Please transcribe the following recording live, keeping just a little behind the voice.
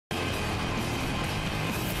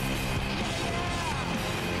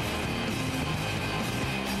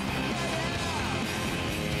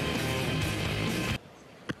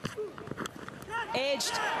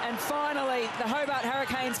edged, and finally the Hobart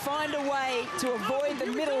Hurricanes find a way to avoid the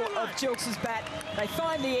middle of Gilks' bat. They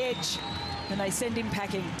find the edge and they send him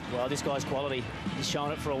packing. Well, this guy's quality. He's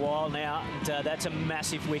shown it for a while now, and that's a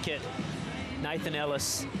massive wicket. Nathan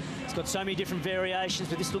Ellis. He's got so many different variations,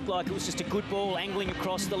 but this looked like it was just a good ball angling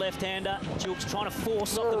across the left-hander. Gilks trying to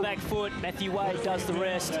force off the back foot. Matthew Wade does the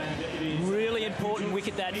rest. Really important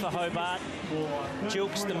wicket that for Hobart.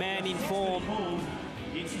 Gilks, the man in form.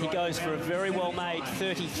 He goes for a very well-made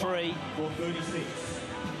 33.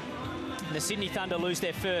 And the Sydney Thunder lose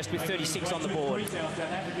their first with 36 on the board.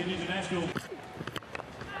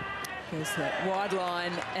 There's that wide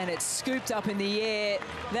line, and it's scooped up in the air.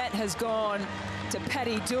 That has gone to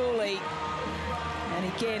Paddy Dooley. And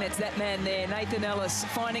again, it's that man there, Nathan Ellis,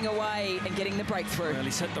 finding a way and getting the breakthrough. Well,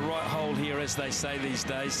 he's hit the right hole here, as they say these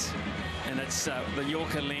days. And it's the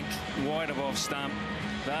Yorker link, wide of off stump.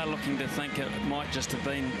 They're looking to think it might just have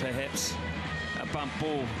been, perhaps, a bump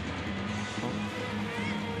ball.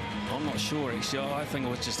 I'm not sure, actually. I think it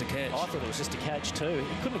was just a catch. I thought it was just a catch, too. It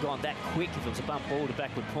couldn't have gone that quick if it was a bump ball to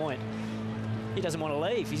backward point. He doesn't want to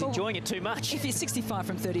leave. He's enjoying it too much. If you're 65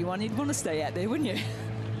 from 31, you'd want to stay out there, wouldn't you?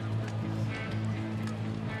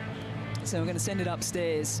 So we're going to send it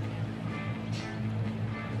upstairs.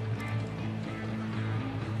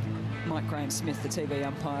 Mike Graham-Smith, the TV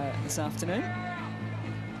umpire this afternoon.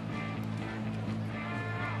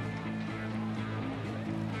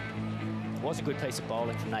 It was a good piece of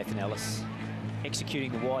bowling from Nathan Ellis,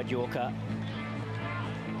 executing the wide Yorker.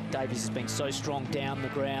 Davies has been so strong down the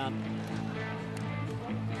ground.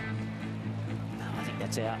 No, I think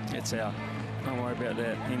that's out. It's out. Don't worry about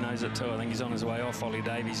that. He knows it too. I think he's on his way off, Ollie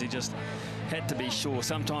Davies. He just had to be sure.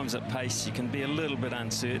 Sometimes at pace you can be a little bit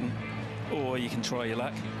uncertain, or you can try your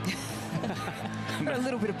luck. Or a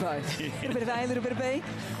little bit of both. A little bit of A, a little bit of B.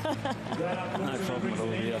 No problem at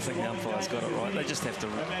all here. I think the umpire's got it right. They just have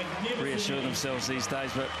to reassure themselves these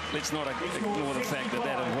days, but let's not ignore the fact that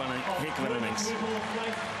that is one heck of an innings.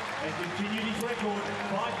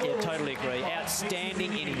 Yeah, totally agree.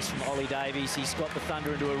 Outstanding innings from Ollie Davies. He's got the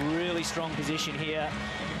Thunder into a really strong position here.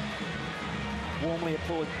 Warmly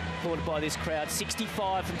applauded by this crowd.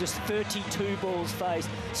 65 from just 32 balls faced.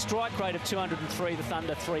 Strike rate of 203. The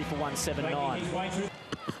Thunder 3 for 179.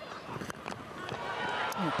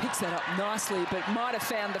 Oh, picks that up nicely, but might have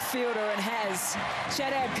found the fielder and has.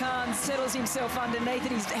 Shadab Khan settles himself underneath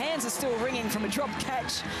it. His hands are still ringing from a drop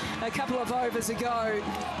catch a couple of overs ago.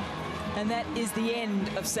 And that is the end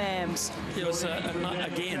of Sam's. It was,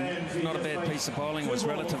 again, not a bad piece of bowling. It was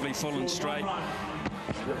relatively full and straight.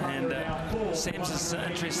 And Sam's is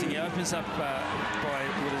interesting. He opens up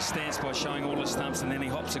with his stance by showing all his stumps, and then he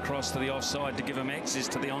hops across to the offside to give him access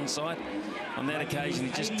to the onside. On that occasion,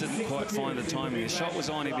 he just didn't quite find the timing. The shot was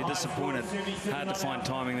on, he'd be disappointed. Hard to find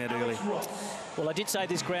timing that early. Well, I did say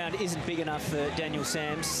this ground isn't big enough for Daniel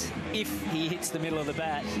Sams if he hits the middle of the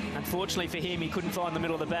bat. Unfortunately for him, he couldn't find the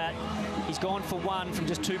middle of the bat. He's gone for one from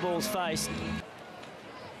just 2 balls faced.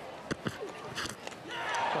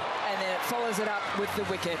 And then it follows it up with the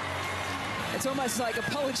wicket. It's almost like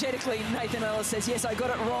apologetically Nathan Ellis says, yes, I got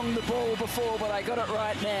it wrong the ball before, but I got it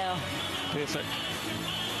right now. Perfect.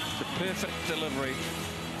 The perfect delivery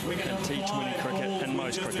in T20 cricket and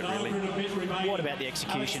most cricket, really. What about the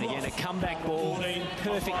execution again? A comeback ball,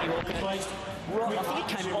 perfect Yorker. Right, I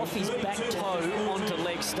think it came off his back toe onto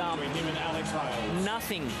leg stump.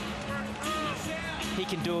 Nothing he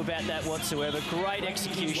can do about that whatsoever. Great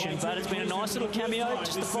execution, but it's been a nice little cameo.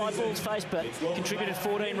 Just the 5 balls faced, but contributed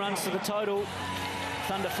 14 runs to the total.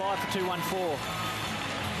 Thunder 5 for 214.